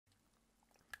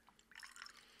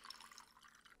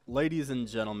Ladies and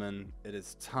gentlemen, it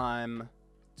is time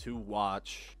to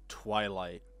watch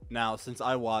Twilight. Now, since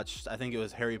I watched, I think it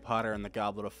was Harry Potter and the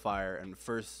Goblet of Fire, and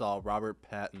first saw Robert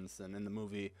Pattinson in the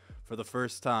movie for the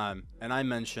first time, and I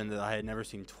mentioned that I had never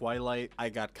seen Twilight, I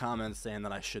got comments saying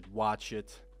that I should watch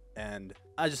it, and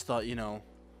I just thought, you know,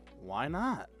 why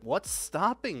not? What's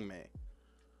stopping me?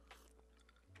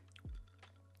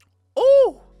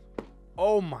 Oh!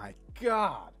 Oh my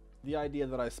god! The idea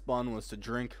that I spun was to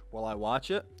drink while I watch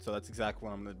it, so that's exactly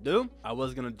what I'm going to do. I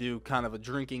was going to do kind of a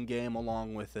drinking game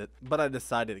along with it, but I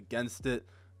decided against it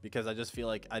because I just feel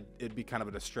like it'd be kind of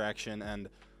a distraction, and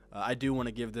I do want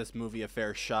to give this movie a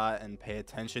fair shot and pay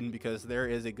attention because there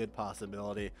is a good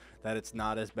possibility that it's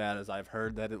not as bad as I've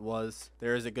heard that it was.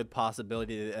 There is a good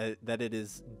possibility that it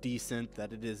is decent,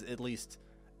 that it is at least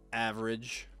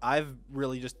average. I've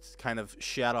really just kind of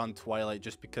shat on Twilight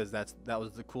just because that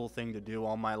was the cool thing to do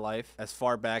all my life. As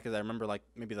far back as I remember, like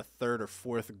maybe the 3rd or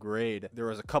 4th grade, there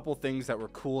was a couple things that were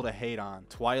cool to hate on.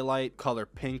 Twilight, color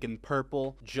pink and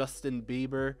purple, Justin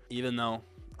Bieber, even though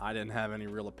I didn't have any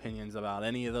real opinions about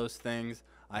any of those things,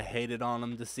 I hated on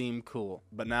them to seem cool.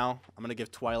 But now I'm gonna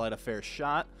give Twilight a fair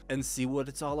shot and see what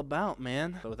it's all about,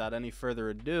 man. So without any further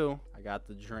ado, I got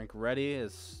the drink ready.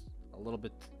 It's a little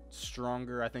bit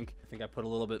stronger. I think I put a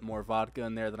little bit more vodka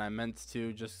in there than I meant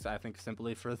to, just I think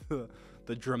simply for the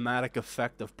dramatic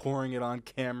effect of pouring it on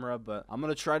camera, but I'm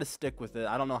gonna try to stick with it.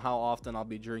 I don't know how often I'll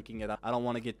be drinking it. I don't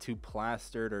want to get too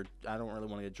plastered, or I don't really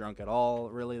want to get drunk at all,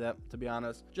 really, that to be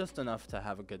honest, just enough to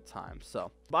have a good time.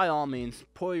 So by all means,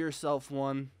 pour yourself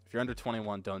one. If you're under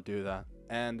 21, don't do that,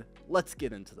 and let's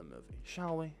get into the movie,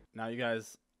 shall we? Now you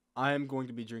guys, I am going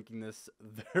to be drinking this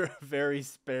very, very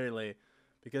sparingly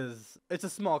because it's a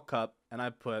small cup and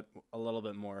I put a little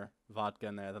bit more vodka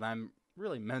in there than I'm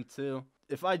really meant to.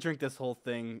 If I drink this whole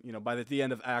thing, you know, by the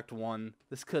end of Act 1,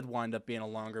 this could wind up being a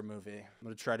longer movie. I'm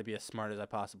going to try to be as smart as I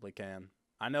possibly can.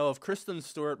 I know of Kristen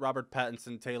Stewart, Robert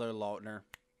Pattinson, Taylor Lautner.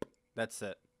 That's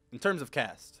it. In terms of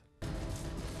cast.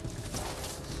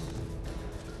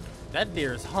 That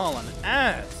deer's hauling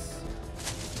ass.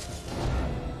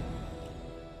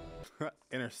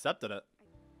 Intercepted it.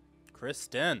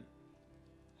 Kristen.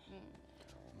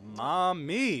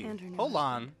 Mommy. Hold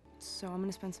on. So I'm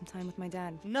gonna spend some time with my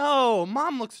dad. No,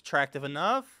 Mom looks attractive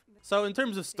enough. So in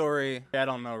terms of story, I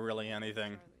don't know really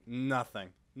anything. Nothing.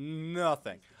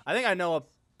 I think I know a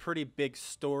pretty big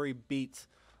story beat,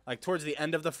 like towards the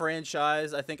end of the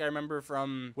franchise. I think I remember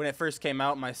from when it first came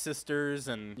out, my sisters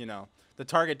and, you know, the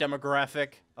target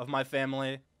demographic of my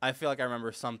family. I feel like I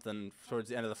remember something towards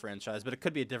the end of the franchise, but it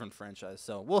could be a different franchise.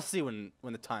 So we'll see when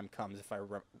the time comes if I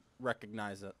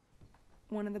recognize it.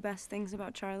 One of the best things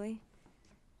about Charlie,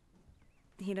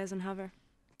 he doesn't hover.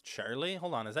 Charlie?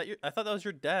 Hold on, is that your... I thought that was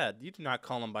your dad. You do not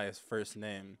call him by his first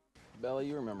name. Bella,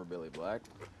 you remember Billy Black?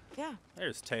 Yeah.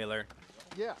 There's Taylor.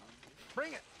 Yeah.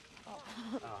 Bring it.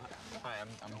 Hi,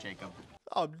 I'm Jacob.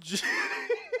 Oh,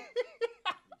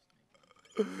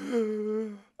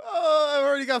 oh, I've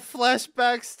already got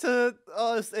flashbacks to...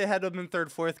 Oh, it had to have been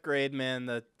 3rd, 4th grade, man.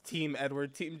 The Team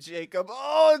Edward, Team Jacob.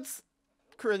 Oh, it's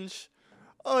cringe.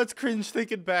 Oh, it's cringe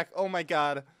thinking back. Oh, my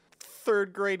God.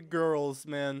 3rd grade girls,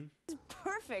 man. It's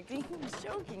perfect. He was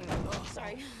joking. Oh,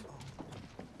 sorry.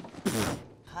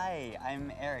 Hi,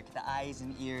 I'm Eric, the eyes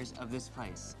and ears of this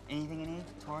place. Anything you need?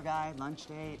 Tour guide, lunch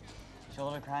date,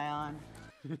 shoulder to cry on?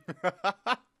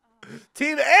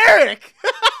 Team Eric!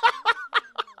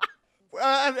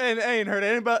 I ain't heard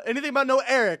anything about no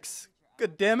Erics.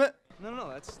 Good damn it. No,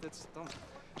 that's don't.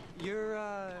 You're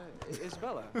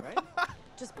Isabella, right?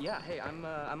 Just yeah. Hey, I'm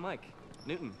Mike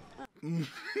Newton.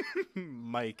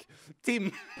 Mike.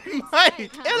 Team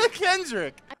Mike. Anna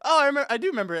Kendrick. Oh, I do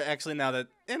remember actually now that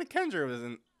Anna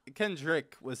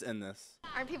Kendrick was in this.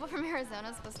 Aren't people from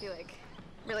Arizona supposed to be like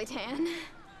really tan?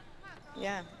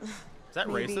 Yeah. Is that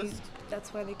Maybe racist?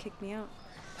 That's why they kicked me out.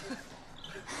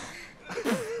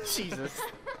 Jesus.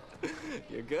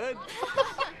 You're good.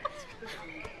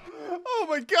 Oh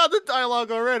my God, the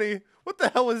dialogue already. What the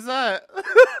hell was that?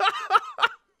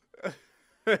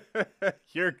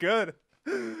 You're good.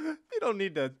 You don't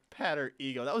need to pat her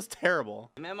ego. That was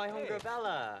terrible. I met my homegirl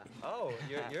Bella. Oh,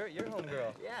 you're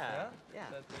homegirl. Yeah.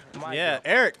 Yeah,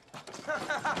 Eric.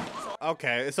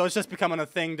 Okay, so it's just becoming a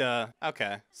thing to...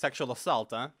 Okay, sexual assault,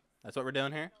 huh? That's what we're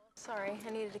doing here? Sorry, I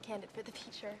needed a candid for the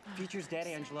feature. Feature's dead,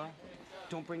 Angela.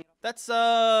 Don't bring it. That's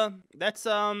what's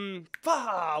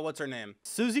her name?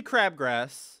 Susie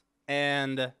Crabgrass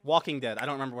and Walking Dead. I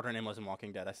don't remember what her name was in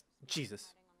Walking Dead.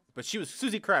 Jesus. But she was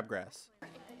Susie Crabgrass.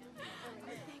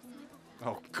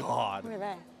 Oh, God. Who are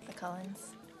they? The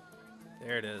Cullens.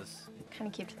 There it is. Kind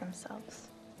of keep to themselves.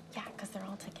 Yeah, because they're all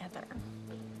all together.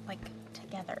 Like,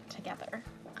 together.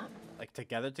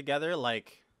 Like together,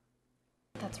 like...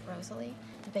 That's Rosalie,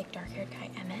 the big dark-haired guy,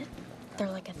 Emmett. They're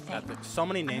like a thing. God, so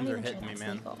many names I'm are not even hitting me, sure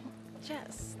man. that's legal.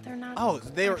 Yes, they're not. Oh,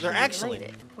 they're actually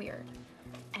related. Weird.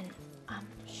 And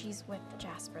she's with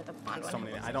Jasper, the blonde one. So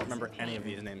many. I don't remember any of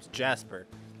these names. Jasper.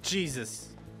 Jesus.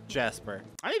 Jasper.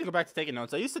 I need to go back to taking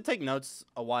notes. I used to take notes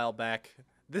a while back.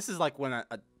 This is like when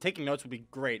taking notes would be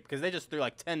great because they just threw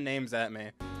like 10 names at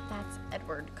me. That's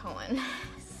Edward Cohen.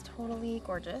 He's totally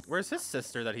gorgeous. Where's his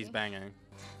sister that he's banging?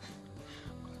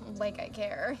 Like I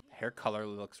care. Hair color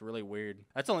looks really weird.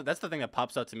 That's the thing that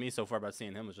pops out to me so far about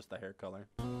seeing him was just the hair color.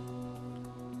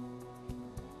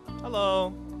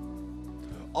 Hello.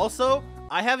 Also,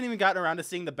 I haven't even gotten around to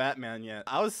seeing the Batman yet.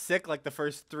 I was sick like the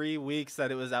first 3 weeks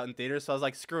that it was out in theaters, so I was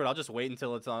like, screw it, I'll just wait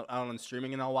until it's out on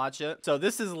streaming and I'll watch it. So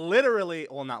this is literally,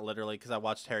 well, not literally because I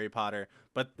watched Harry Potter,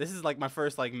 but this is like my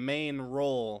first like main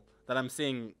role that I'm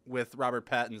seeing with Robert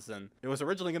Pattinson. It was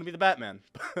originally going to be the Batman,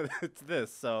 but it's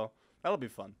this, so that'll be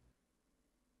fun.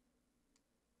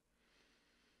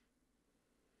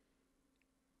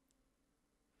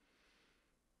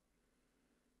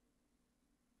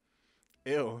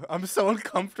 Ew, I'm so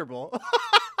uncomfortable.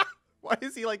 Why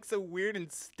is he like so weird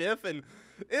and stiff and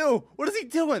ew, what is he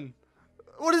doing?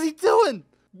 What is he doing?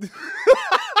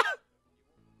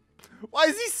 Why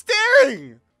is he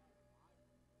staring?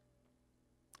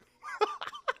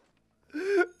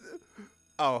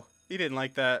 Oh, he didn't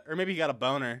like that. Or maybe he got a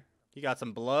boner. He got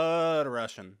some blood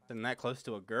rushing. Sitting that close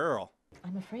to a girl.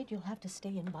 I'm afraid you'll have to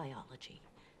stay in biology.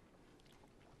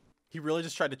 He really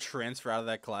just tried to transfer out of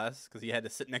that class because he had to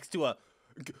sit next to a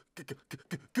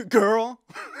girl.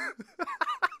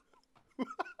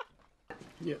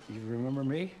 Yeah, you remember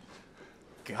me?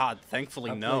 God,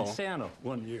 thankfully I no. played Santa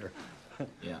 1 year.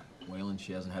 Yeah, Waylon,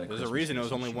 she hasn't had a There's a Christmas reason it tree was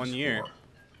since only she 1 year.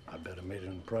 4. I bet I made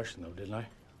an impression, though, didn't I?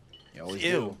 You always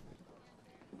Ew. do.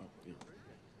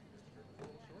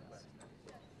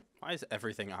 Why is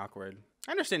everything awkward?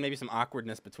 I understand maybe some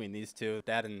awkwardness between these two,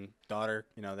 dad and daughter.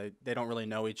 You know, they don't really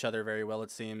know each other very well, it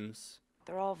seems.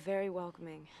 They're all very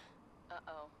welcoming.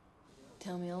 Uh-oh.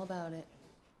 Tell me all about it.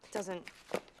 Doesn't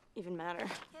even matter.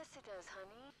 Yes, it does,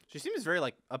 honey. She seems very,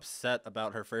 like, upset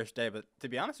about her first day, but to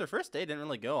be honest, her first day didn't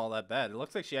really go all that bad. It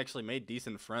looks like she actually made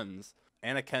decent friends.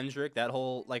 Anna Kendrick, that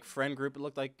whole, like, friend group, it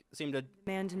looked like, seemed to...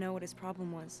 Man to know what his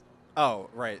problem was. Oh,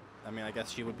 right. I mean, I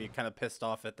guess she would be kind of pissed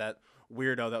off at that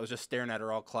weirdo that was just staring at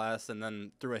her all class and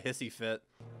then threw a hissy fit.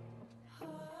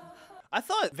 I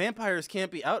thought vampires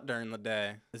can't be out during the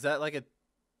day. Is that, like, a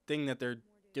thing that they're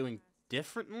doing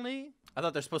differently? I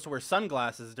thought they're supposed to wear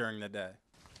sunglasses during the day.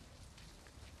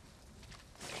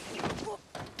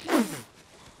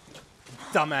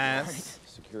 Dumbass.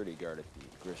 Security guard at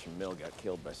the Grisham Mill got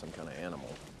killed by some kind of animal.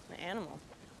 An animal?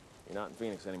 You're not in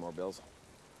Phoenix anymore, Bills.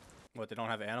 What, they don't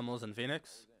have animals in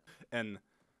Phoenix? An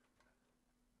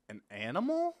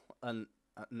animal? An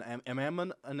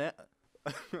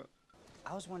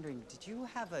I was wondering, did you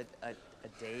have a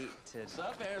date to... What's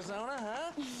up, Arizona,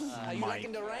 huh? How you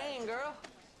liking the rain, girl?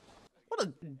 What a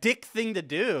dick thing to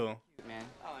do. Man.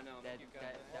 Oh, I know. That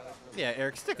was really... Yeah,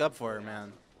 Eric, stick up for her,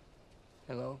 man.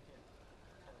 Hello?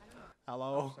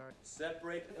 Hello?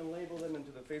 Separate and label them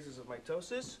into the phases of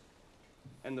mitosis.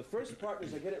 And the first part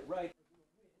is I get it right.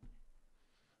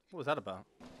 What was that about?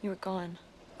 You were gone.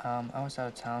 I was out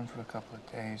of town for a couple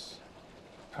of days.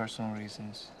 Personal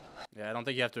reasons. Yeah, I don't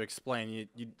think you have to explain.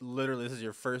 You literally, this is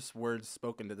your first words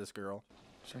spoken to this girl.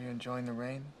 So you're enjoying the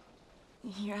rain?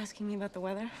 You're asking me about the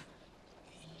weather?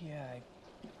 Yeah,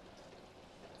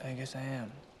 I guess I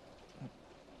am.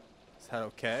 Is that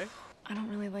okay? I don't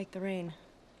really like the rain.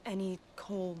 Any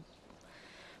cold,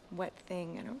 wet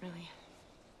thing, I don't really...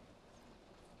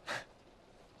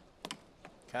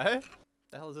 Okay?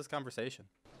 The hell is this conversation?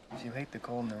 If you hate the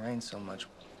cold and the rain so much,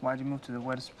 why'd you move to the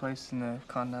wettest place in the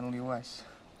continental U.S.?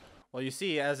 Well, you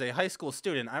see, as a high school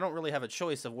student, I don't really have a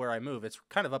choice of where I move. It's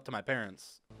kind of up to my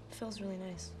parents. It feels really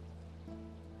nice.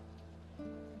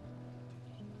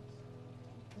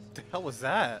 What the hell was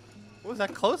that? What was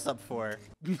that close-up for?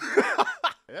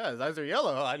 Yeah, his eyes are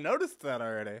yellow. I noticed that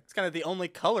already. It's kind of the only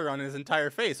color on his entire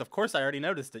face. Of course I already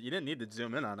noticed it. You didn't need to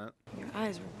zoom in on it. Your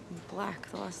eyes were black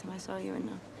the last time I saw you, and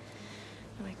you're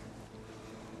like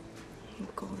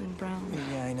golden brown.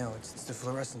 Yeah, I know. It's the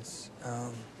fluorescence.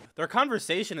 Their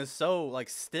conversation is so, like,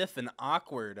 stiff and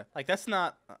awkward. Like, that's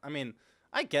not... I mean,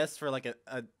 I guess for, like,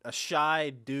 a shy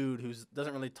dude who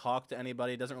doesn't really talk to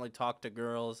anybody, doesn't really talk to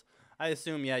girls... I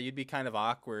assume, yeah, you'd be kind of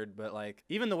awkward, but, like,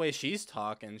 even the way she's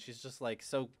talking, she's just, like,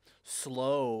 so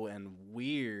slow and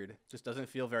weird. Just doesn't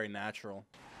feel very natural.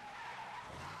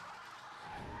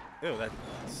 Ew,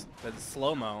 that's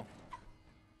slow-mo.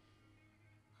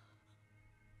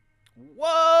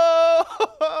 Whoa!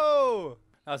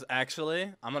 That was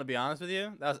actually, I'm gonna be honest with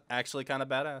you, that was actually kind of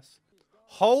badass.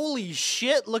 Holy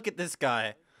shit, look at this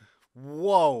guy.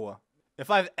 Whoa. If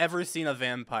I've ever seen a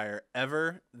vampire,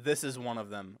 ever, this is one of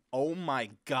them. Oh my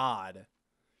god.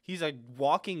 He's a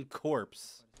walking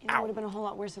corpse. You know, it would have been a whole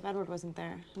lot worse if Edward wasn't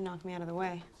there and knocked me out of the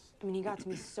way. I mean, he got to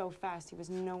me so fast, he was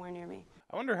nowhere near me.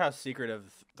 I wonder how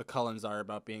secretive the Cullens are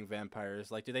about being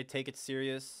vampires. Like, do they take it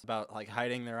serious about, like,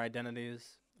 hiding their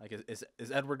identities? Like, is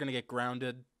Edward gonna get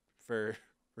grounded for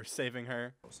saving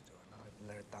her?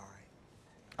 Let her die.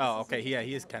 Oh, okay, yeah,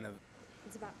 he is kind of...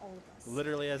 It's about all of us.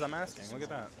 Literally as I'm asking. Look at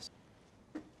that.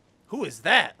 Who is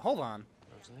that? Hold on.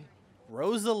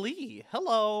 Rosalie.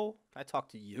 Hello. Can I talk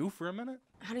to you for a minute?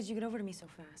 How did you get over to me so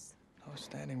fast? I was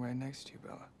standing right next to you,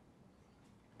 Bella.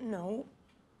 No.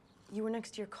 You were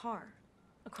next to your car.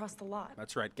 Across the lot.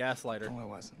 That's right, gaslighter. No, I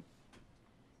wasn't.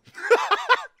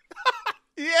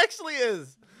 He actually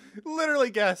is.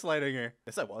 Literally gaslighting her.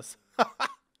 Yes, I was.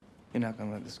 You're not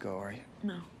gonna let this go, are you?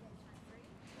 No.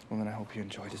 Well, then I hope you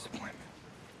enjoy disappointment.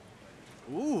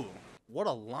 Ooh, what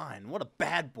a line. What a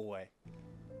bad boy.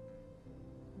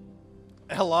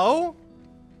 Hello?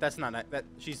 That's not that.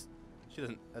 She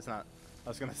doesn't. That's not. I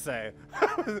was gonna say.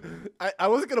 I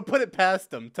wasn't gonna put it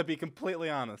past him, to be completely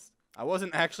honest. I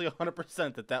wasn't actually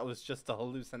 100% that was just a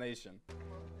hallucination.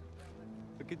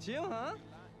 Look at you, huh?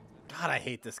 God, I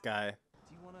hate this guy.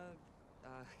 Do you wanna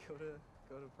go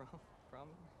to prom?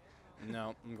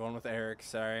 No, I'm going with Eric.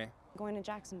 Sorry. Going to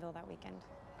Jacksonville that weekend.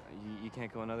 You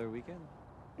can't go another weekend?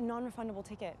 Non-refundable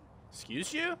ticket.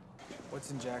 Excuse you?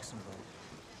 What's in Jacksonville?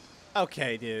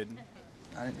 Okay, dude.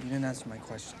 You didn't answer my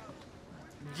question.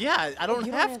 Yeah, I don't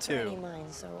You have answer any to. of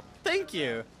mine, so Thank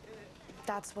you.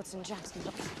 that's what's in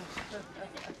Jacksonville.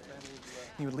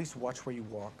 You at least watch where you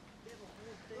walk.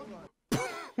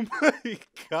 Oh my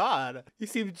god. He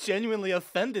seemed genuinely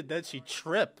offended that she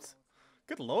tripped.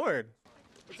 Good lord.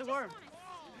 It's a worm.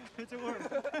 It's a worm.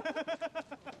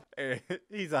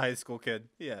 He's a high school kid.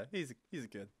 Yeah, he's a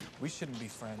kid. We shouldn't be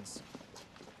friends.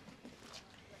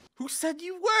 Who said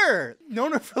you were?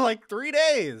 Known her for like 3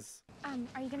 days.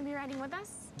 Are you gonna be riding with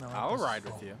us? No, I'll ride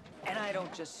with you. And I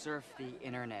don't just surf the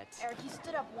internet. Eric, you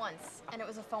stood up once, and it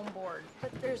was a foam board.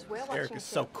 But there's whale watching. Eric is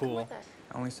so cool.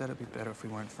 I only said it'd be better if we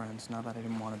weren't friends, not that I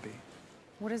didn't want to be.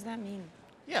 What does that mean?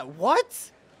 Yeah,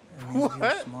 what? It means if you're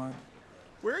What? smart,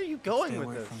 Where are you going stay with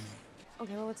away this? from me.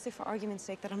 Okay, well, let's say for argument's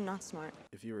sake that I'm not smart.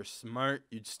 If you were smart,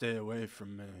 you'd stay away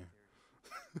from me.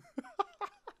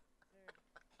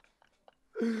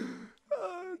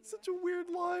 It's such a weird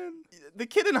line. The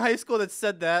kid in high school that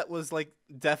said that was like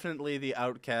definitely the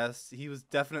outcast. He was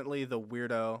definitely the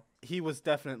weirdo. He was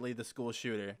definitely the school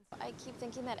shooter. I keep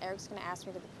thinking that Eric's gonna ask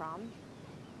me to the prom,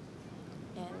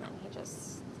 and then he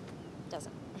just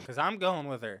doesn't. Cause I'm going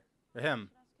with her. Or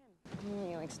him.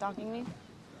 You like stalking me?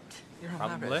 You're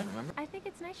Probably. remember? I think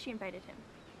it's nice she invited him.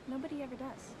 Nobody ever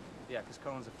does. Yeah, because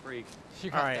Colin's a freak.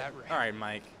 You All right,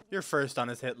 Mike. You're first on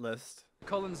his hit list.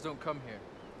 Cullens don't come here.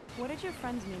 What did your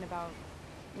friends mean about,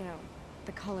 you know,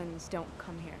 the Cullens don't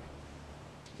come here?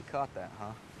 You caught that,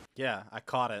 huh? Yeah, I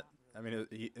caught it. I mean,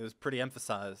 it was pretty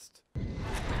emphasized.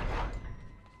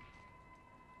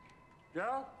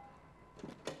 Gerald?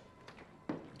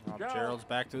 Oh, Gerald's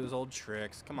back to his old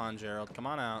tricks. Come on, Gerald. Come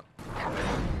on out.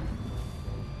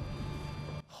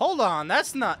 Hold on.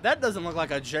 That doesn't look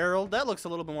like a Gerald. That looks a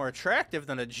little bit more attractive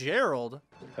than a Gerald.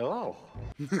 Hello.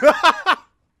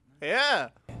 Yeah.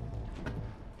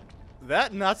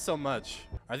 That, not so much.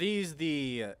 Are these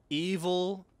the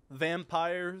evil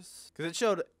vampires? Because it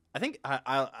showed, I think,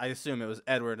 I assume it was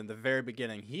Edward in the very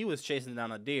beginning. He was chasing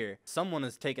down a deer. Someone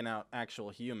has taken out actual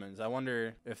humans. I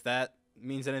wonder if that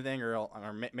means anything, or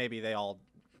maybe they all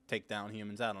take down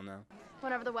humans. I don't know.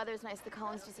 Whenever the weather's nice, the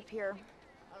Cullens disappear.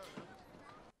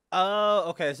 Oh,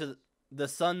 okay. So the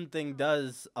sun thing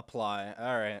does apply.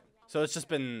 All right. So it's just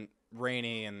been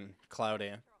rainy and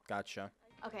cloudy. Gotcha.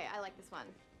 Okay, I like this one.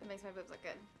 It makes my boobs look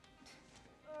good.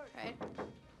 Right?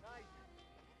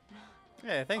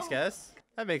 Yeah, thanks, guys.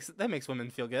 That makes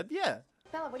women feel good. Yeah.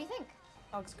 Bella, what do you think?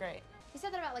 Looks great. You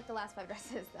said that about like the last 5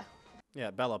 dresses, though. Yeah,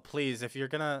 Bella, please, if you're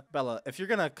gonna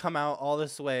come out all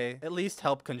this way, at least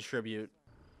help contribute.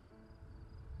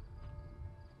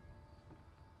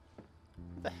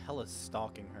 Who the hell is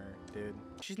stalking her, dude?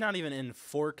 She's not even in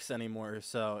Forks anymore,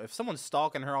 so if someone's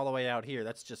stalking her all the way out here,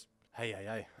 that's just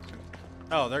hey.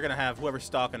 Oh, they're gonna have whoever's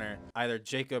stalking her, either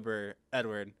Jacob or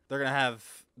Edward, they're gonna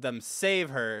have them save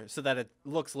her so that it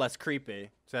looks less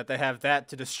creepy. So that they have that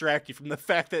to distract you from the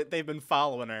fact that they've been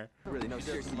following her. Really, no,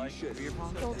 seriously, you should.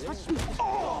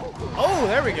 Oh,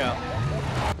 there we go.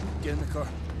 Get in the car.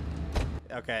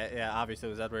 Okay, yeah, obviously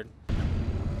it was Edward.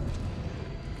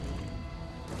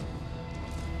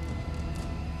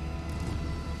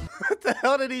 What the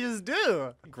hell did he just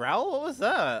do? Growl? What was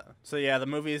that? So yeah, the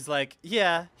movie's like,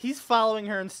 yeah, he's following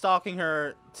her and stalking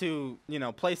her to, you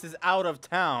know, places out of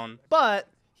town, but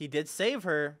he did save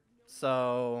her,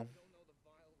 so...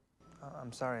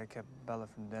 I'm sorry I kept Bella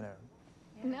from dinner.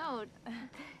 No,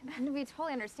 we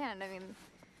totally understand. I mean,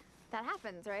 that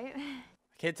happens, right? I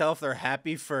can't tell if they're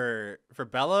happy for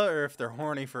Bella or if they're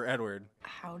horny for Edward.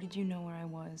 How did you know where I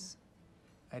was?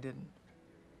 I didn't.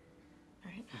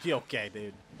 Right. You okay,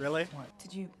 dude? Really? What?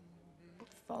 Did you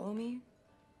follow me?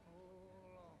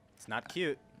 It's not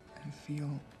cute. I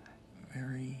feel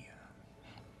very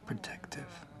protective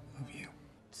of you.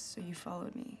 So you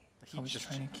followed me. I was just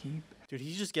trying to keep... Dude,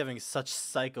 he's just giving such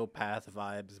psychopath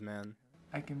vibes, man.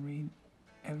 I can read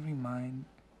every mind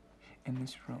in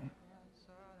this room,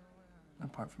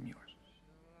 apart from yours.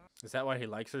 Is that why he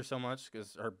likes her so much?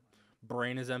 Because her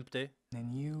brain is empty?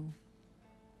 And you...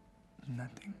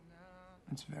 nothing.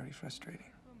 It's very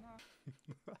frustrating.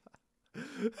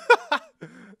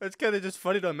 It's kind of just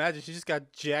funny to imagine. She just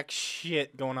got jack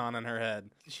shit going on in her head.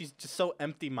 She's just so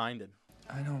empty-minded.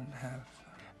 I don't have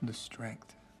the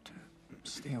strength to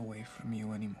stay away from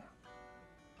you anymore.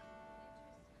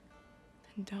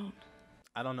 Then don't.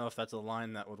 I don't know if that's a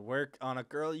line that would work on a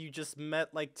girl you just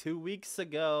met like 2 weeks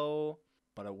ago.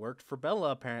 But it worked for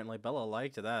Bella, apparently. Bella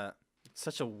liked that. It's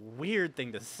such a weird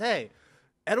thing to say.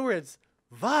 Edward's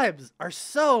vibes are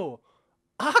so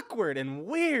awkward and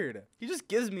weird. He just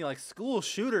gives me like school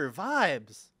shooter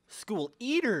vibes. School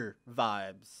eater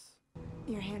vibes.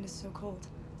 Your hand is so cold.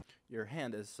 Your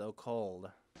hand is so cold.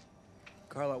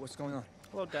 Carla, what's going on?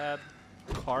 Hello, Dad.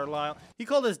 Carlisle. He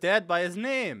called his dad by his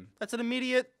name. That's an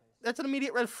immediate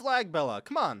red flag, Bella.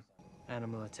 Come on.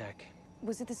 Animal attack.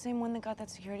 Was it the same one that got that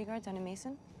security guard down in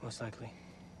Mason? Most likely.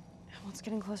 Well, it's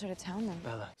getting closer to town then.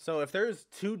 Bella. So if there's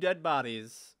 2 dead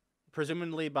bodies,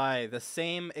 presumably by the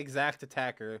same exact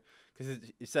attacker, because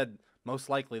it said most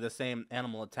likely the same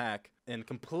animal attack in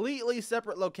completely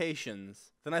separate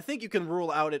locations, then I think you can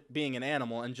rule out it being an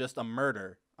animal and just a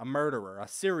murderer, a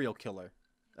serial killer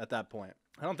at that point.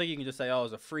 I don't think you can just say, oh, it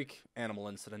was a freak animal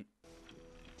incident.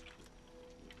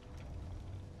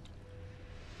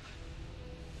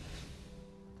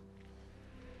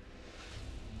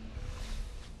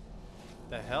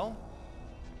 The hell?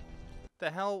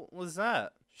 The hell was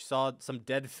that? She saw some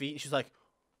dead feet. She's like,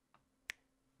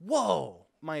 whoa,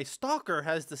 my stalker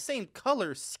has the same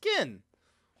color skin.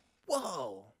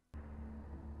 Whoa.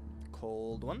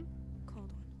 Cold one? Cold one.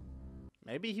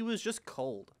 Maybe he was just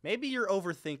cold. Maybe you're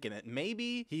overthinking it.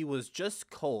 Maybe he was just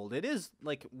cold. It is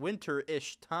like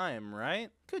winter-ish time, right?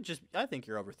 I think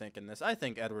you're overthinking this. I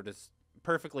think Edward is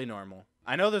perfectly normal.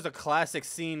 I know there's a classic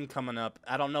scene coming up.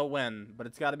 I don't know when, but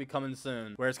it's got to be coming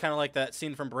soon. Where it's kind of like that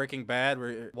scene from Breaking Bad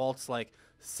where Walt's like,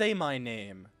 say my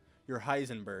name. You're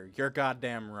Heisenberg. You're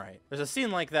goddamn right. There's a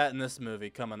scene like that in this movie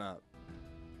coming up.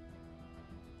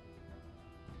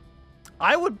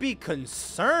 I would be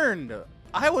concerned.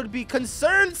 I would be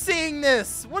concerned seeing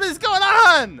this. What is going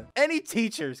on? Any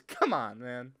teachers? Come on,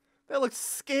 man. That looks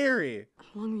scary.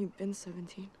 How long have you been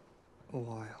 17? A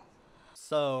while.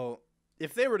 So,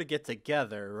 if they were to get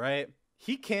together, right?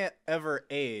 He can't ever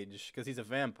age because he's a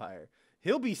vampire.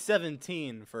 He'll be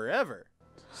 17 forever.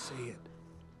 Say it.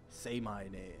 Say my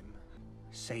name.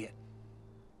 Say it.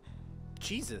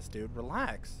 Jesus, dude,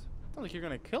 relax. I don't think you're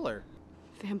gonna kill her.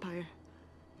 Vampire.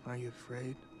 Are you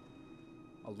afraid?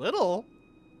 A little?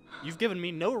 You've given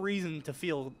me no reason to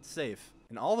feel safe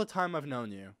in all the time I've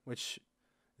known you, which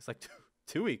is like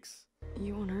 2 weeks.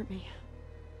 You won't hurt me.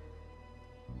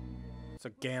 It's a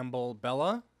gamble,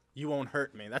 Bella. You won't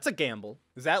hurt me. That's a gamble.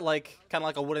 Is that like kind of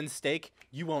like a wooden stake?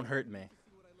 You won't hurt me.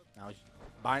 Now,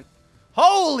 bind.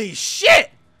 Holy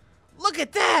shit! Look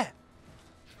at that!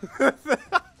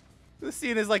 The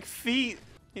scene is like feet.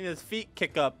 His feet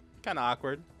kick up. Kind of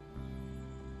awkward.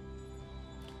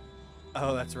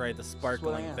 Oh, that's right. The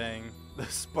sparkling thing. The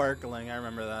sparkling. I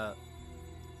remember that.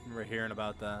 I remember hearing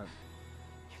about that.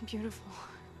 You're beautiful.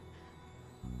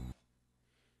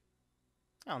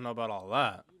 I don't know about all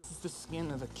that. This is the skin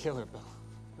of a killer, Bella.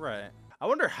 Right. I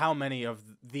wonder how many of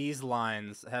these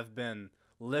lines have been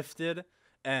lifted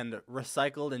and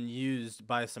recycled and used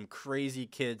by some crazy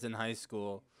kids in high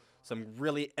school. Some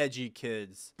really edgy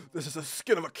kids. This is the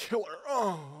skin of a killer.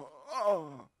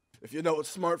 Oh. If you know what's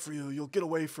smart for you, you'll get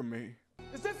away from me.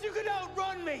 As if you could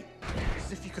outrun me!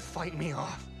 As if you could fight me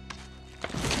off.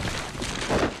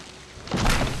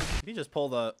 You just pull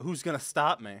the who's gonna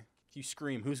stop me. You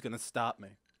scream, who's gonna stop me?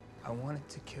 I wanted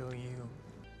to kill you.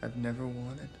 I've never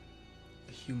wanted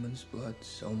a human's blood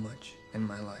so much in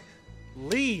my life.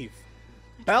 Leave.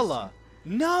 Bella.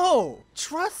 No!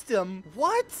 Trust him.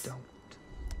 What? Don't.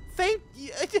 Thank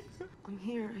you. I'm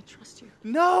here. I trust you.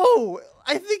 No!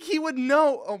 I think he would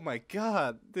know. Oh my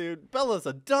god, dude. Bella's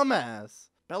a dumbass.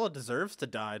 Bella deserves to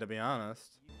die, to be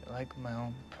honest. You're like my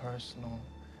own personal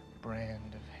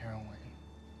brand of heroin.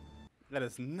 That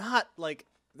is not, like,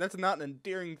 that's not an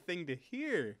endearing thing to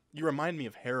hear. You remind me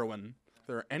of heroin. If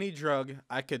there were any drug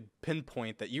I could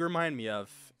pinpoint that you remind me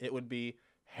of, it would be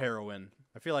heroin.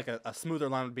 I feel like a smoother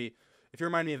line would be, if you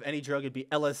remind me of any drug, it'd be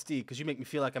LSD, because you make me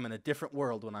feel like I'm in a different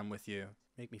world when I'm with you.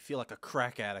 Make me feel like a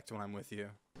crack addict when I'm with you.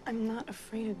 I'm not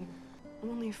afraid of you. I'm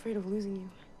only afraid of losing you.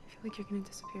 I feel like you're gonna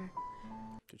disappear.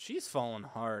 Dude, she's falling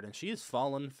hard, and she's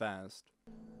falling fast.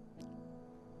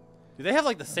 Dude, they have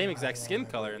like the same exact skin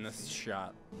color in this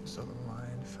shot. So the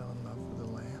lion fell in love with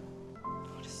the lamb.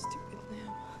 What a stupid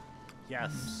lamb.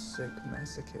 Yes. Sick,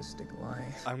 masochistic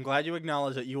lion. I'm glad you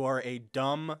acknowledge that you are a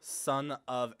dumb son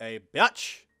of a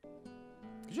bitch.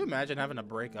 Could you imagine having to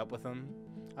break up with him?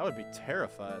 I would be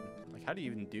terrified. Like, how do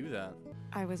you even do that?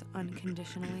 I was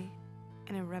unconditionally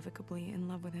and irrevocably in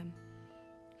love with him.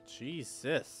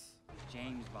 Jesus.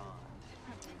 James Bond.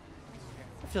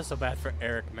 I feel so bad for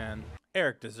Eric, man.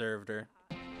 Eric deserved her.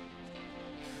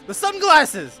 The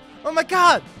sunglasses! Oh my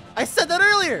god! I said that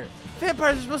earlier!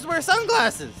 Vampires are supposed to wear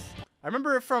sunglasses! I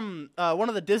remember it from one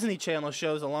of the Disney Channel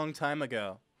shows a long time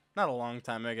ago. Not a long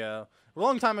time ago. A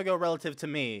long time ago relative to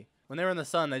me. When they were in the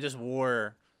sun, they just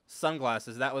wore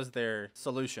sunglasses. That was their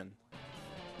solution.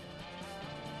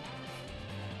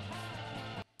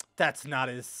 That's not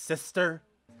his sister.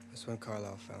 That's when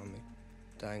Carlisle found me,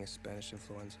 dying of Spanish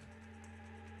influenza.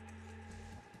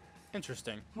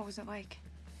 Interesting. What was it like?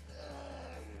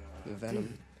 The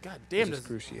venom. God damn, was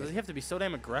does he have to be so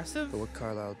damn aggressive? But what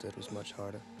Carlisle did was much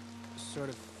harder. A sort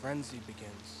of frenzy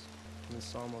begins, and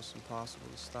it's almost impossible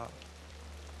to stop.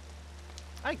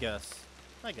 I guess.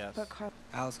 But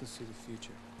Alice can see the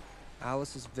future.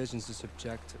 Alice's visions are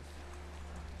subjective.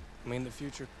 I mean, the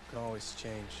future can always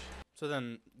change. So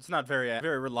then, it's not very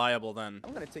reliable then.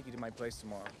 I'm gonna take you to my place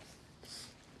tomorrow.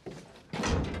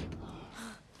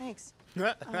 Thanks.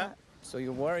 So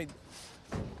you're worried,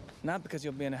 not because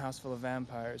you'll be in a house full of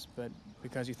vampires, but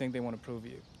because you think they want to prove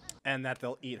you. And that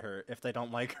they'll eat her if they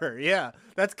don't like her. Yeah,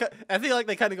 I feel like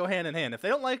they kind of go hand in hand. If they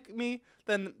don't like me,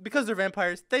 then because they're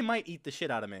vampires, they might eat the shit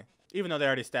out of me. Even though they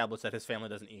already established that his family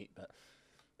doesn't eat, but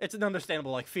it's an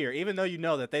understandable like fear. Even though you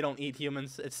know that they don't eat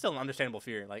humans, it's still an understandable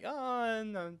fear. Like, oh,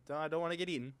 no, I don't want to get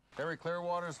eaten. Harry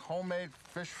Clearwater's homemade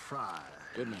fish fry.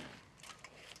 Good man.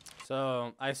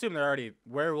 So I assume they're already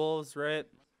werewolves, right?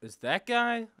 Is that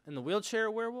guy in the wheelchair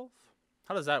a werewolf?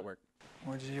 How does that work?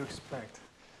 What did you expect?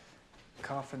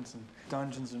 Coffins and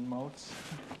dungeons and moats?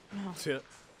 No.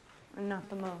 Not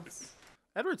the most.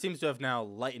 Edward seems to have now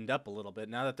lightened up a little bit.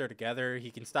 Now that they're together,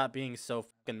 he can stop being so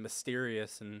fucking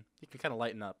mysterious and he can kind of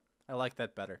lighten up. I like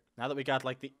that better. Now that we got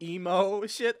like the emo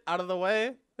shit out of the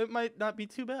way, it might not be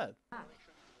too bad.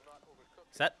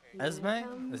 Is that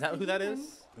Esme? Is that who that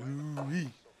is? Ooh-wee.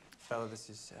 Fella, this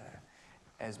is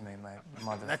Esme, my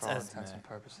mother, That's for all Esme. intents and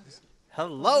purposes.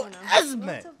 Hello, Esme!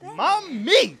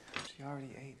 Mommy! She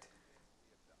already ate.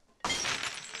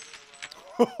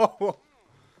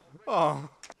 Oh.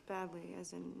 Badly,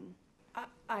 as in...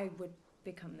 I would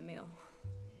become the meal.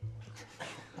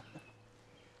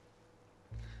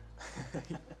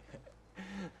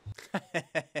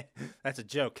 That's a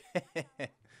joke.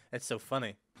 That's so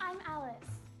funny. I'm Alice.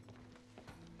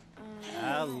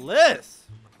 Alice!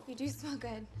 You do smell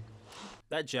good.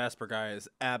 That Jasper guy is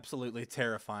absolutely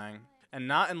terrifying. And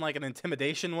not in like an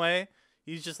intimidation way.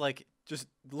 He's just like, just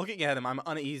looking at him, I'm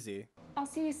uneasy. I'll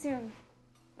see you soon.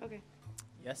 Okay.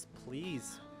 Yes,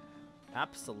 please.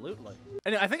 Absolutely.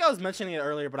 And I think I was mentioning it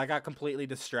earlier, but I got completely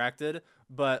distracted.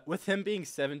 But with him being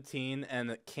 17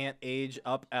 and can't age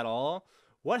up at all,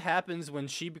 what happens when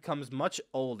she becomes much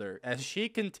older as she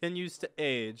continues to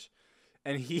age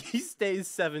and he stays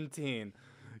 17?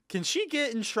 Can she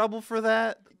get in trouble for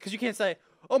that? Because you can't say,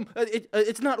 oh,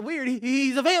 it's not weird.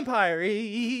 He's a vampire.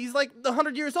 He's like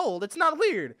 100 years old. It's not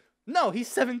weird. No, he's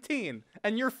 17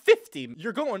 and you're 50.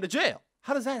 You're going to jail.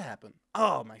 How does that happen?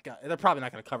 Oh my God. They're probably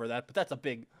not going to cover that, but that's a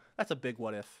big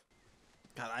what if.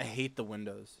 God, I hate the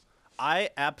windows.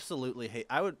 I absolutely hate.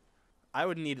 I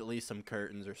would need at least some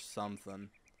curtains or something.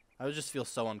 I would just feel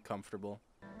so uncomfortable.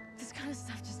 This kind of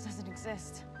stuff just doesn't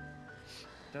exist.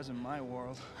 Does in my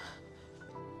world.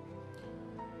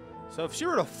 So if she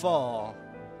were to fall,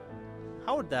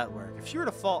 how would that work? If she were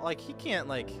to fall, like, he can't,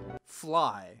 like,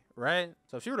 fly, right?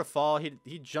 So if she were to fall,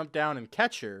 he'd jump down and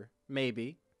catch her,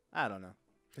 maybe. I don't know.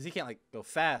 Because he can't, like, go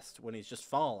fast when he's just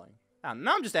falling.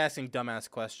 Now I'm just asking dumbass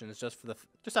questions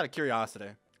just out of curiosity.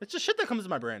 It's just shit that comes to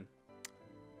my brain.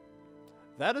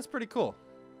 That is pretty cool.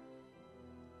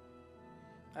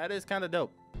 That is kind of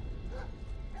dope.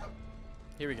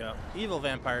 Here we go. Evil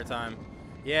vampire time.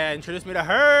 Yeah, introduce me to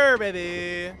her,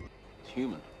 baby. It's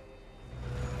human.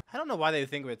 I don't know why they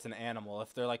think it's an animal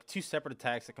if they're like two separate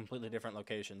attacks at completely different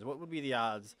locations. What would be the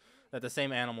odds that the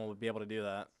same animal would be able to do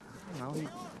that? I don't know, he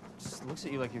just looks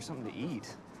at you like you're something to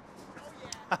eat.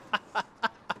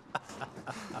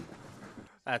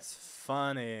 That's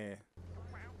funny.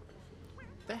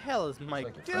 What the hell is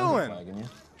Mike doing?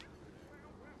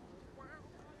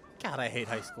 God, I hate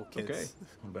high school kids. Okay.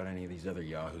 What about any of these other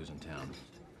yahoos in town?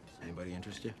 Anybody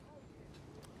interest you?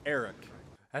 Eric.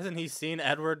 Hasn't he seen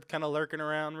Edward kind of lurking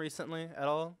around recently at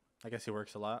all? I guess he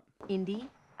works a lot. Indy?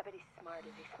 I bet he's smart.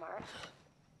 Is he smart?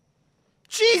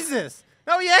 Jesus!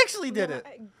 No, he actually did it.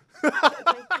 Can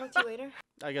I talk to you later?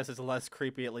 I guess it's less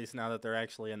creepy at least now that they're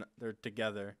actually they're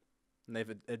together. And they've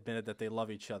admitted that they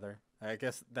love each other. I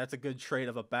guess that's a good trait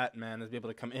of a Batman, is be able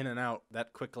to come in and out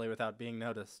that quickly without being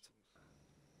noticed.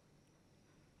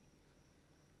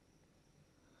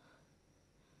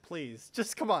 Please,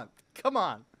 just come on. Come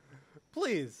on.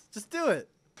 Please, just do it.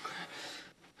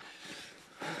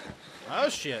 Oh,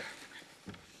 shit.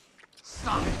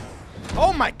 Stop it.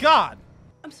 Oh, my God.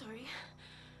 I'm sorry.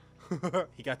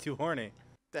 He got too horny.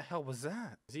 The hell was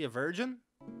that? Is he a virgin?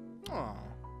 Oh,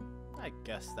 I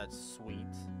guess that's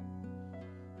sweet.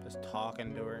 Just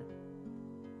talking to her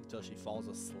until she falls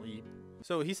asleep.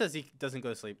 So he says he doesn't go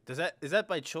to sleep. Is that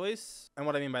by choice? And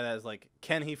what I mean by that is, like,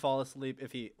 can he fall asleep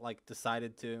if he like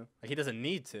decided to? Like, he doesn't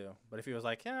need to, but if he was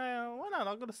like, yeah, why not?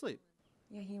 I'll go to sleep.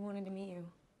 Yeah, he wanted to meet you.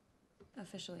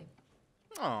 Officially.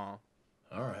 Oh.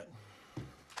 All right.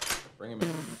 Bring him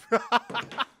in.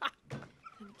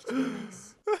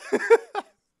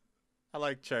 I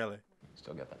like Charlie.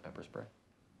 Still got that pepper spray?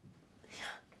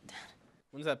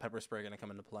 When's that pepper spray gonna come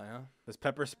into play, huh? Does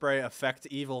pepper spray affect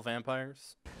evil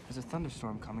vampires? There's a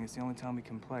thunderstorm coming. It's the only time we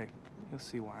can play. You'll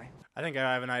see why. I think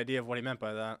I have an idea of what he meant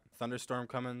by that. Thunderstorm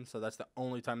coming, so that's the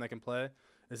only time they can play.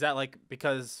 Is that like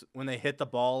because when they hit the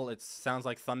ball, it sounds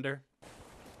like thunder?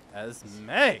 Esme!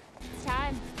 It's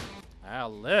time.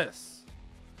 Alice!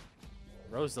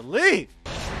 Rosalie!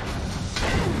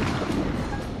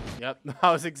 Yep,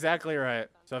 I was exactly right.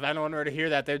 So if anyone were to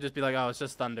hear that, they'd just be like, oh, it's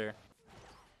just thunder.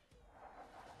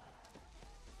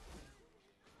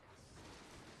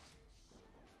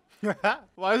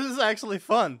 Why is this actually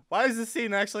fun? Why is this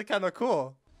scene actually kind of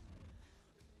cool?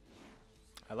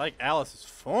 I like Alice's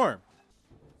form.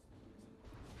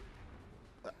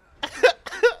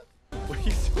 What are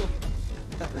you doing?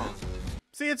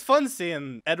 See, it's fun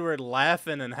seeing Edward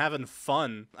laughing and having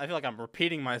fun. I feel like I'm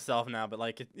repeating myself now, but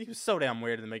like, he was so damn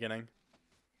weird in the beginning.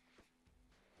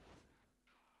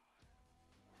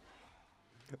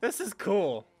 This is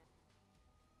cool.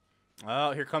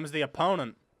 Oh, here comes the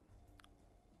opponent.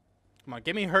 Come on,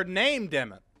 give me her name,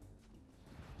 damn it.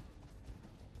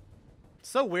 It's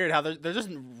so weird how they're just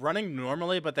running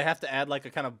normally, but they have to add like a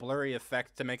kind of blurry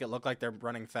effect to make it look like they're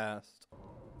running fast.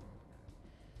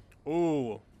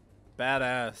 Ooh,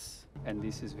 badass. And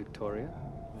this is Victoria.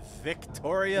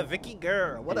 Victoria, Vicky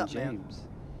girl. What and up, man? James.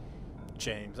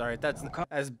 James. All right, that's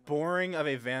as boring of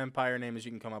a vampire name as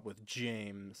you can come up with.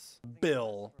 James,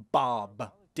 Bill,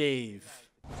 Bob, Dave.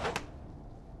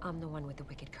 I'm the one with the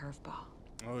wicked curveball.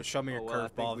 Oh, show me your well,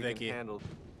 curveball, Vicky. I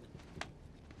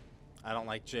don't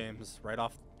like James. Right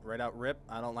out rip,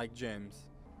 I don't like James.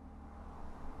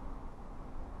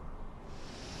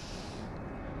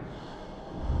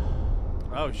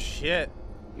 Oh, shit.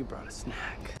 You brought a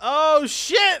snack. Oh,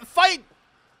 shit! Fight!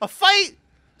 A fight?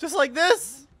 Just like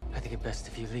this? I think it best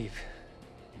if you leave.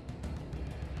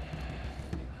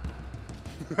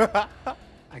 I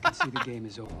can see the game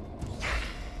is over.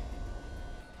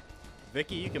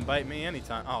 Vicky, you can bite me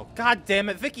anytime. Oh, god damn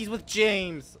it. Vicky's with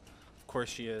James. Of course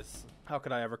she is. How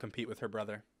could I ever compete with her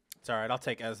brother? It's alright, I'll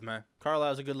take Esme.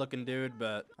 Carlisle's a good looking dude,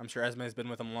 but I'm sure Esme's been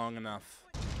with him long enough.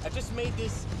 I just made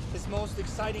this most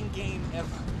exciting game ever.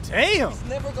 Damn! It's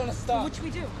never gonna stop. What should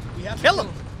we do? We have Kill to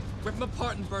him! Rip him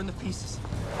apart and burn the pieces.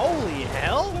 Holy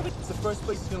hell! It's the first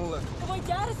place he's gonna look. But my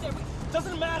dad is there.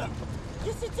 Doesn't matter.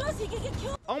 Yes, it does. He can get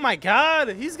killed. Oh my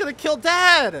god! He's gonna kill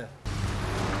Dad!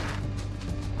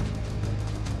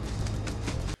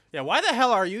 Yeah, why the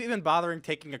hell are you even bothering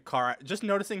taking a car? Just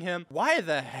noticing him. Why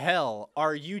the hell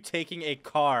are you taking a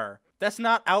car? That's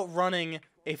not outrunning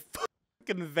a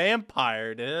fucking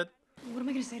vampire, dude. What am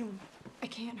I gonna say to him? I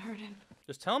can't hurt him.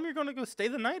 Just tell him you're gonna go stay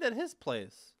the night at his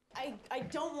place. I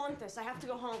don't want this. I have to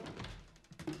go home.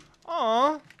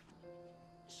 Aww.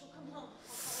 She'll come home.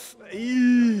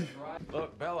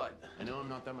 Look, Bella, I know I'm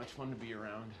not that much fun to be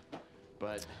around,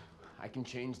 but I can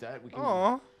change that. We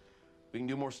can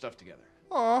do more stuff together.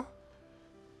 Aw.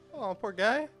 Oh, poor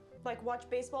guy. Like watch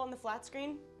baseball on the flat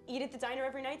screen? Eat at the diner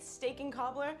every night? Steak and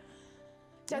cobbler?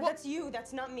 Dad, that's you.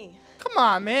 That's not me. Come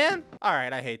on, man. All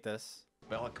right, I hate this.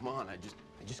 Bella, come on. I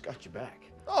just got you back.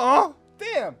 Oh,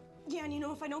 damn. Yeah, and you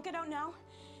know, if I don't get out now,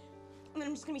 then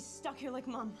I'm just gonna be stuck here like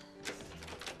Mom.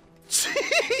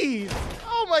 Jeez!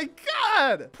 Oh my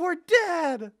God! Poor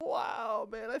Dad! Wow,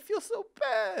 man, I feel so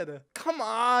bad. Come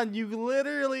on, you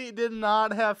literally did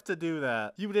not have to do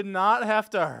that. You did not have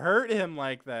to hurt him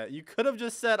like that. You could have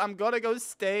just said, I'm gonna go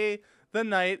stay the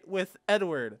night with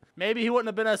Edward. Maybe he wouldn't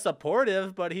have been as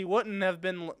supportive, but he wouldn't have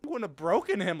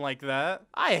broken him like that.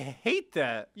 I hate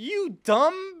that. You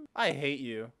dumb. I hate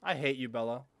you. I hate you,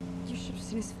 Bella. You should have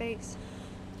seen his face.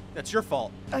 That's your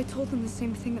fault. I told him the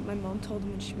same thing that my mom told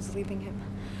him when she was leaving him.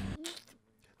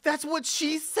 That's what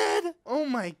she said? Oh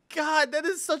my God, that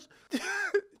is such...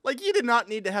 Like, you did not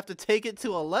need to have to take it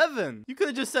to 11. You could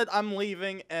have just said, I'm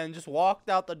leaving, and just walked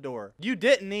out the door. You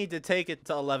didn't need to take it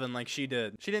to 11 like she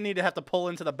did. She didn't need to have to pull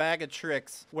into the bag of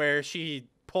tricks where she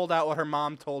pulled out what her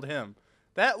mom told him.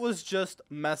 That was just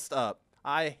messed up.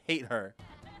 I hate her.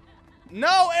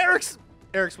 No, Eric's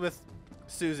with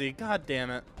Susie. God damn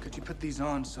it. Could you put these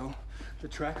on so the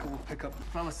tracker will pick up?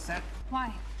 Fellas, set.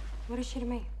 Why? What is she to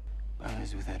me?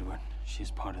 Bella's with Edward.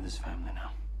 She's part of this family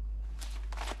now.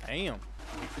 Damn.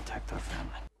 We protect our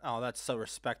family. Oh, that's so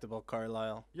respectable,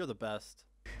 Carlisle. You're the best.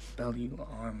 Bella, you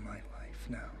are my life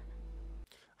now.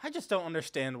 I just don't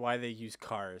understand why they use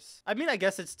cars. I mean, I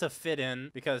guess it's to fit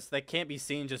in because they can't be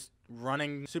seen just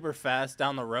running super fast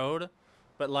down the road.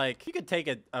 But, like, you could take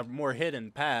a more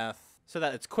hidden path so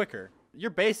that it's quicker.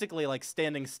 You're basically, like,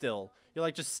 standing still. You're,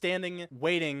 like, just standing,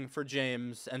 waiting for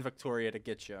James and Victoria to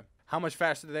get you. How much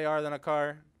faster they are than a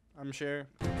car, I'm sure.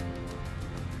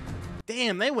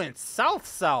 Damn, they went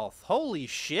south-south. Holy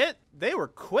shit. They were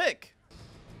quick.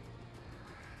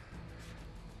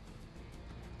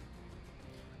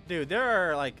 Dude, there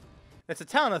are, like... It's a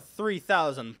town of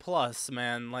 3,000 plus,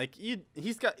 man. Like,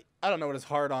 he's got... I don't know what his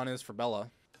hard-on is for Bella.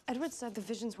 Edward said the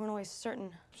visions weren't always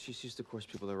certain. She's used to course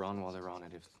people they're on while they're on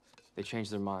it. If they change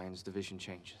their minds, the vision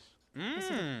changes.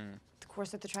 The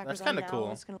course that the tracker's That's kinda on now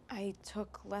cool. is I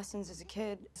took lessons as a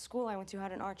kid. The school I went to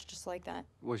had an arch just like that.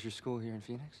 Was your school here in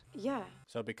Phoenix? Yeah.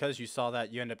 So because you saw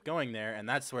that, you end up going there, and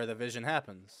that's where the vision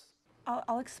happens.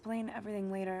 I'll explain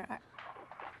everything later.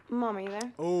 Mom, are you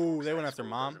there? Oh, they went after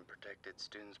Mom. Protected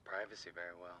students' privacy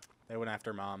very well. They went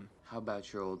after Mom. How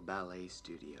about your old ballet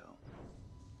studio?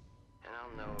 And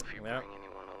I'll know if you bring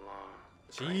anyone along.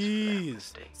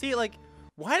 Jeez. See, like,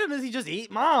 why doesn't he just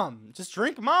eat Mom? Just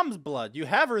drink Mom's blood. You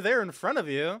have her there in front of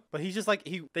you. But he's just like,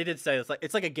 they did say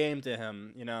it's like a game to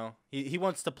him, you know? He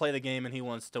wants to play the game and he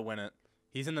wants to win it.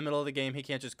 He's in the middle of the game. He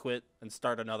can't just quit and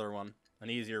start another one, an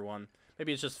easier one.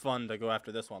 Maybe it's just fun to go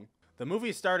after this one. The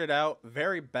movie started out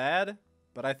very bad,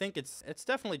 but I think it's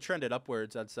definitely trended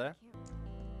upwards, I'd say.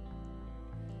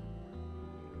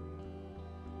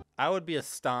 I would be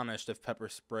astonished if pepper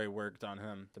spray worked on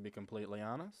him, to be completely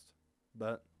honest.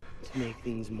 But to make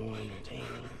things more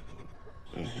entertaining,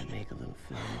 we're gonna make a little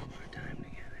film of our time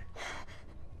together.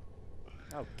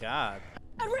 Oh God.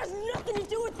 Edward has nothing to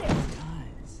do with this.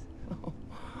 Guys.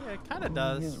 Yeah, it kind of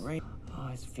does. Oh,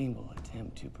 his feeble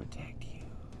attempt to protect you.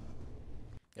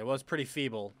 It was pretty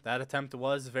feeble. That attempt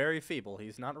was very feeble.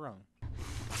 He's not wrong.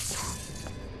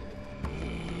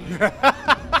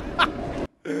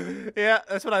 Yeah,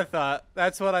 that's what I thought.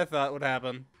 That's what I thought would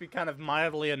happen. Be kind of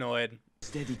mildly annoyed.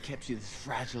 Instead, he kept you this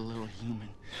fragile little human.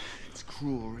 It's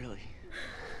cruel, really.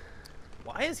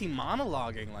 Why is he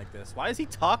monologuing like this? Why is he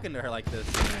talking to her like this?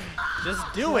 Just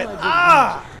do it.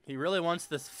 Ah! He really wants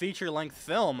this feature-length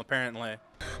film, apparently.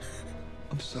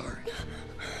 I'm sorry.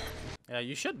 Yeah,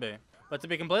 you should be. But to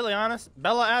be completely honest,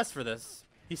 Bella asked for this.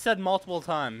 He said multiple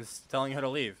times, telling her to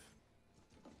leave.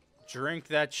 Drink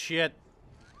that shit.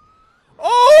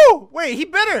 Oh! Wait, he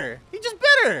bit her. He just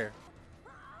bit her.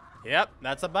 Yep,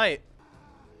 that's a bite.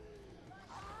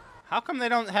 How come they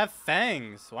don't have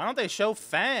fangs? Why don't they show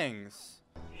fangs?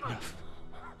 Enough.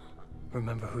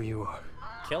 Remember who you are.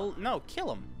 Kill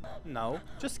him. No,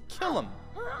 just kill him.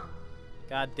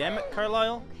 God damn it,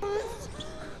 Carlisle.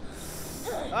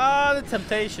 Ah, the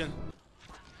temptation.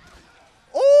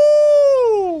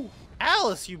 Ooh!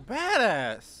 Alice, you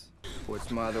badass.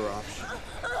 What's my other option?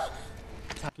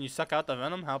 Can you suck out the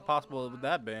venom? How possible would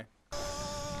that be?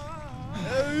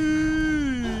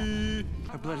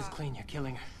 Her blood is clean. You're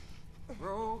killing her.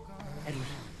 Edward.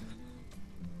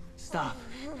 Stop.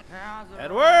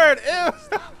 Edward! Ew!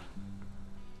 Stop.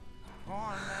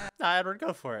 Nah, Edward,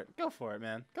 go for it. Go for it,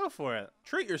 man. Go for it.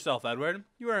 Treat yourself, Edward.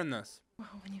 You earned this.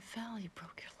 Well, when you fell, you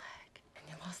broke your leg, and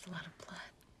you lost a lot of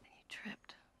blood, and you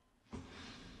tripped,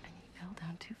 and you fell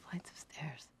down 2 flights of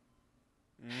stairs.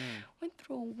 Went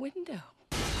through a window.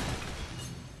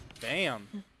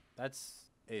 Damn. That's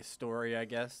a story, I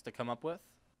guess, to come up with.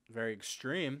 Very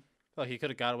extreme. I feel like he could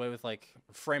have got away with, like,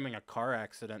 framing a car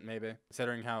accident, maybe.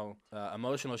 Considering how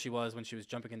emotional she was when she was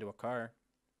jumping into a car.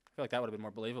 I feel like that would have been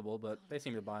more believable, but they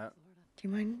seem to buy it. Do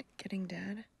you mind getting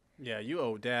Dad? Yeah, you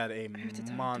owe Dad a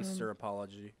monster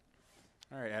apology.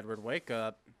 All right, Edward, wake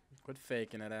up. Quit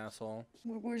faking it, asshole.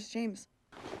 Where's James?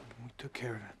 We took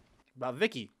care of it. About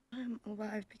Vicky. I'm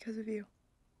alive because of you.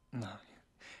 No,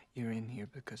 you're in here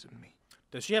because of me.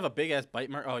 Does she have a big-ass bite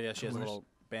mark? Oh, yeah, she has a little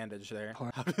bandage there.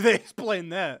 How do they explain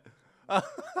that? A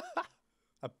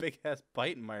big-ass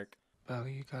bite mark. Bella,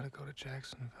 you gotta go to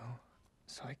Jacksonville,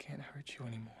 so I can't hurt you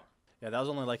anymore. Yeah, that was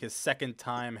only like his second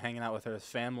time hanging out with her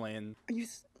family, and Are you?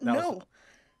 no.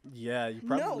 Yeah, you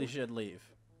probably should leave.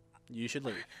 You should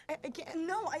leave. I can't.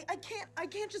 No, I can't. I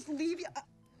can't just leave you.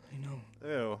 I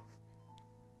know.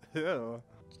 Ew. Ew.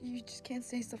 You just can't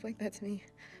say stuff like that to me,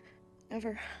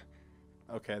 ever.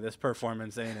 Okay, this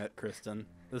performance ain't it, Kristen.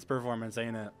 This performance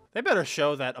ain't it. They better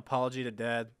show that apology to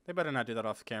Dad. They better not do that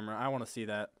off camera. I want to see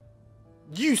that.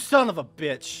 You son of a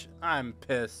bitch! I'm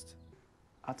pissed.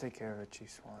 I'll take care of it, Chief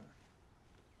Swan.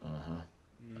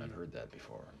 I've heard that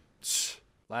before.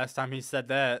 Last time he said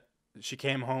that, she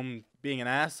came home being an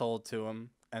asshole to him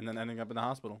and then ending up in the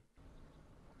hospital.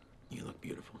 You look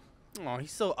beautiful. Oh,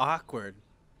 he's so awkward.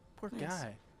 Poor Nice.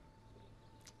 guy.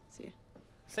 See ya.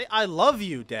 Say I love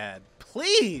you, Dad.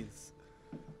 Please.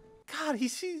 God, he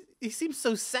seems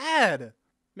so sad.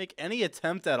 Make any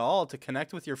attempt at all to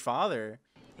connect with your father.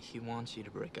 He wants you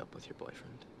to break up with your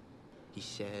boyfriend. He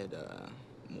said,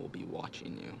 we'll be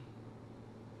watching you.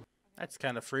 That's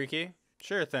kind of freaky.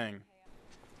 Sure thing.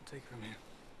 Take her, man.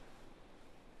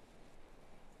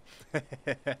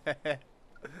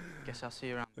 Guess I'll see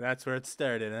you around. That's where it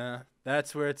started, huh?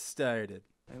 That's where it started.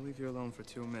 I leave you alone for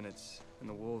 2 minutes, and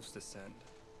the wolves descend.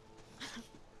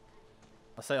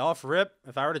 I'll say off rip,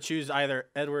 if I were to choose either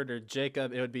Edward or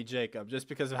Jacob, it would be Jacob, just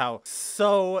because of how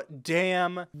so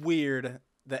damn weird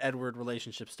the Edward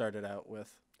relationship started out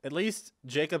with. At least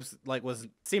Jacob's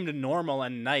seemed normal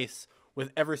and nice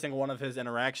with every single one of his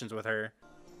interactions with her.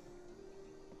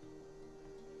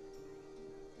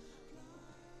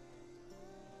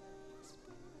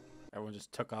 Everyone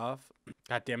just took off.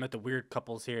 God damn it, the weird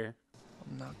couples here.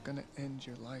 I'm not gonna end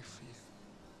your life for you.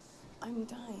 I'm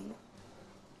dying.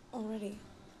 Already.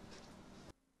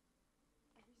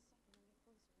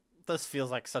 This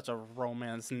feels like such a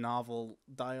romance novel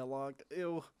dialogue.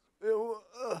 Ew. Ew.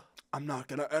 Ugh. I'm not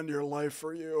gonna end your life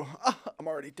for you. I'm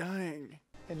already dying.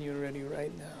 And you're ready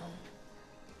right now.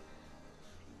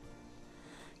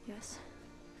 Yes.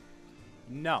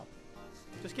 No.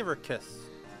 Just give her a kiss.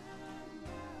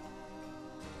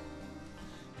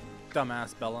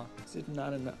 Dumbass Bella. Is it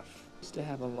not enough just to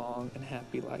have a long and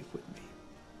happy life with me?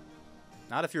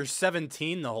 Not if you're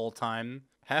 17 the whole time.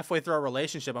 Halfway through our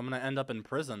relationship, I'm gonna end up in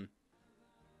prison.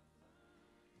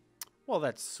 Well,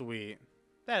 that's sweet.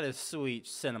 That is sweet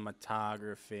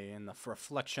cinematography and the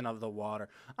reflection of the water.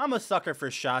 I'm a sucker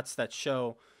for shots that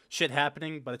show shit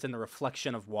happening, but it's in the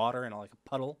reflection of water in like a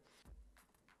puddle.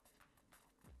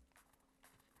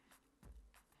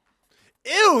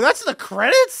 Ew, that's the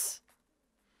credits?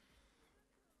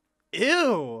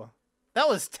 Ew. That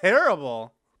was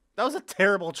terrible. That was a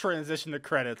terrible transition to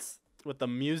credits with the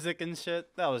music and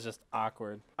shit. That was just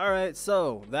awkward. All right,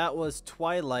 so that was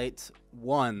Twilight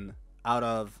 1 out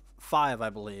of 5, I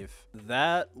believe.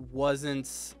 That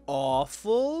wasn't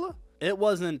awful. It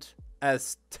wasn't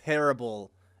as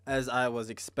terrible as I was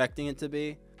expecting it to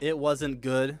be. It wasn't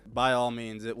good. By all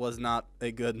means, it was not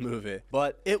a good movie.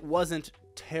 But it wasn't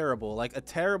terrible. Like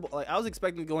I was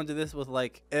expecting to go into this with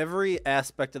like every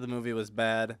aspect of the movie was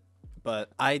bad,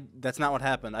 but that's not what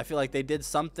happened. I feel like they did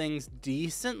some things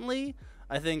decently.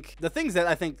 I think the things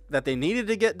that they needed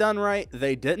to get done right,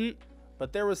 they didn't,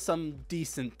 but there was some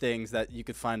decent things that you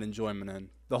could find enjoyment in.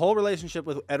 The whole relationship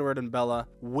with Edward and Bella,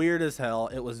 weird as hell.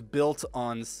 It was built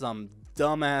on some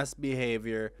dumbass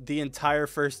behavior. The entire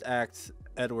first act,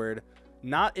 Edward,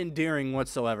 not endearing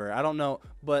whatsoever. I don't know,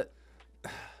 but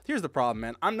here's the problem,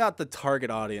 man. I'm not the target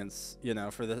audience,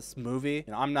 for this movie.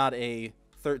 I'm not a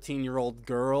 13-year-old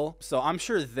girl, so I'm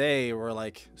sure they were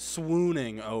like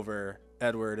swooning over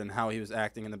Edward and how he was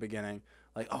acting in the beginning.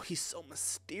 Like, oh, he's so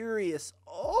mysterious.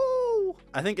 Oh,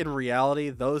 I think in reality,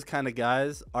 those kind of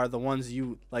guys are the ones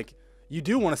you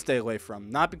do want to stay away from.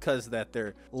 Not because that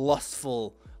they're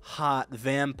lustful, hot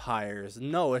vampires.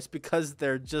 No, it's because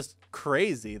they're just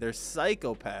crazy. They're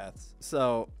psychopaths.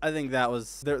 So I think that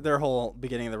was their whole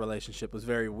beginning of the relationship was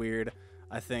very weird.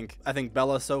 I think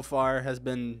Bella so far has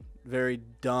been very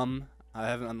dumb. I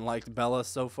haven't liked Bella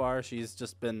so far. She's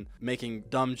just been making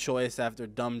dumb choice after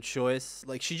dumb choice.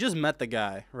 Like, she just met the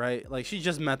guy, right? Like, she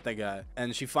just met the guy.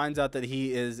 And she finds out that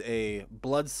he is a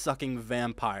blood-sucking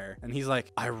vampire. And he's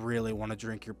like, I really want to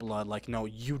drink your blood. Like, no,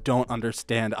 you don't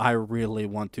understand. I really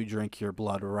want to drink your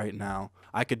blood right now.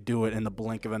 I could do it in the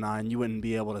blink of an eye, and you wouldn't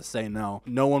be able to say no.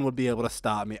 No one would be able to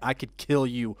stop me. I could kill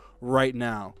you right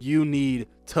now. You need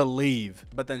to leave.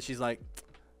 But then she's like,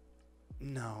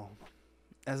 no.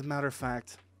 As a matter of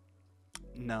fact,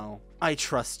 no. I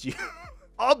trust you.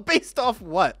 All based off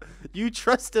what? You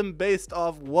trust him based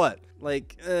off what?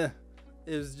 Like, it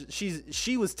was,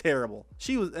 she was terrible.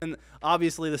 She was, and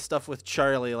obviously the stuff with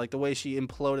Charlie, like the way she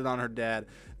imploded on her dad,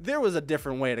 there was a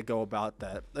different way to go about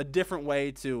that. A different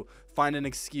way to find an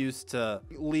excuse to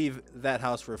leave that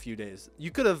house for a few days.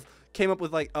 You could have came up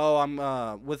with like, oh, I'm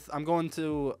going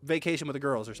to vacation with the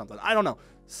girls or something. I don't know.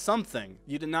 Something.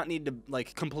 You did not need to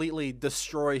like completely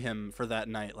destroy him for that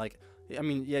night. Like, I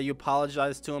mean, yeah, you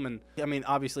apologize to him, and I mean,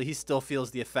 obviously he still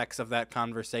feels the effects of that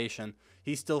conversation.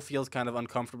 He still feels kind of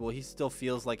uncomfortable. He still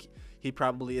feels like he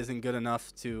probably isn't good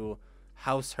enough to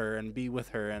house her and be with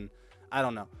her, and I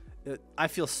don't know. I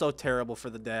feel so terrible for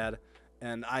the dad.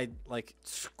 And I, like,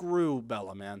 screw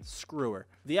Bella, man. Screw her.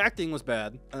 The acting was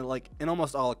bad. Like, in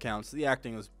almost all accounts, the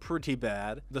acting was pretty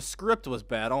bad. The script was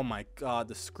bad. Oh, my God,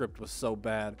 the script was so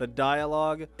bad. The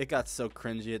dialogue, it got so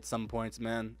cringy at some points,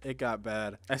 man. It got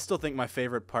bad. I still think my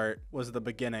favorite part was the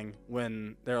beginning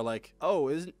when they're like, oh,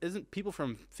 isn't people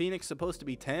from Phoenix supposed to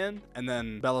be tan? And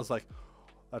then Bella's like,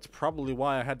 that's probably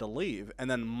why I had to leave. And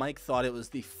then Mike thought it was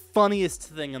the funniest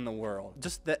thing in the world.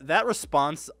 Just that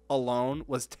response alone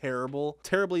was terrible,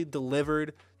 terribly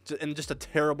delivered, and just a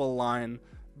terrible line.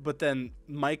 But then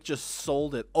Mike just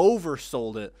sold it,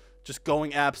 oversold it, just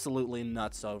going absolutely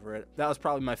nuts over it. That was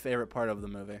probably my favorite part of the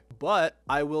movie. But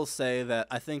I will say that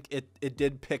I think it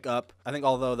did pick up. I think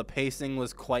although the pacing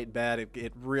was quite bad,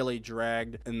 it really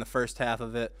dragged in the first half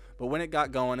of it. But when it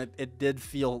got going, it did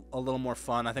feel a little more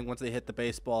fun. I think once they hit the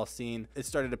baseball scene, it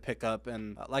started to pick up.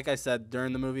 And like I said,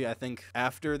 during the movie, I think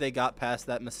after they got past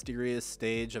that mysterious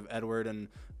stage of Edward and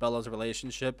Bella's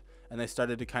relationship, and they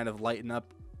started to kind of lighten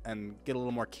up and get a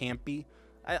little more campy,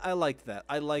 I liked that.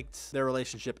 I liked their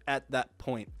relationship at that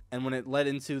point. And when it led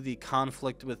into the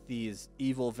conflict with these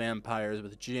evil vampires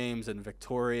with James and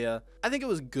Victoria, I think it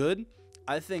was good.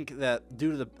 I think that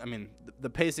due to the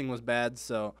pacing was bad.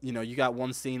 So, you know, you got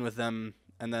one scene with them,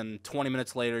 and then 20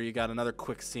 minutes later, you got another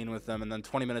quick scene with them, and then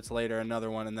 20 minutes later,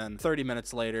 another one, and then 30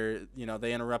 minutes later, you know,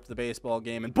 they interrupt the baseball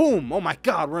game, and boom, oh my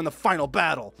God, we're in the final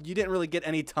battle. You didn't really get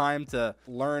any time to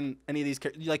learn any of these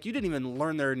characters. Like, you didn't even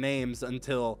learn their names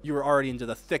until you were already into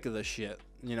the thick of the shit,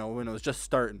 you know, when it was just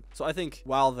starting. So I think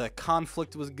while the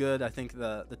conflict was good, I think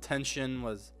the tension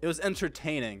was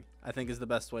entertaining, I think is the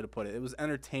best way to put it. It was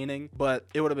entertaining, but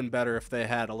it would have been better if they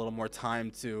had a little more time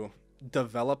to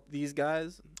develop these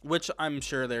guys, which I'm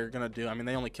sure they're gonna do. I mean,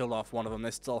 they only killed off one of them.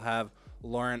 They still have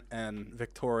Laurent and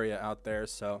Victoria out there,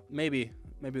 so maybe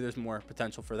there's more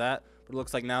potential for that. But it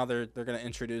looks like now they're gonna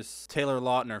introduce Taylor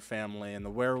Lautner family and the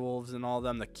werewolves and all of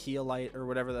them, the Keelite or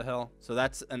whatever the hell. So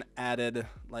that's an added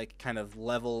like kind of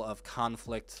level of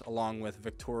conflict along with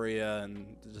Victoria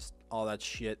and just all that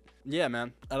shit. Yeah,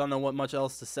 man. I don't know what much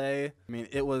else to say. I mean,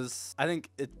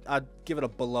 I'd give it a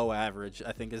below average,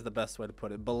 I think is the best way to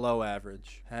put it. Below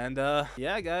average. And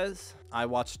yeah, guys, I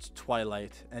watched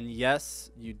Twilight. And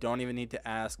yes, you don't even need to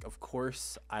ask. Of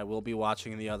course, I will be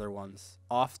watching the other ones.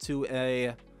 Off to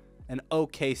an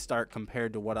okay start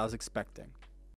compared to what I was expecting.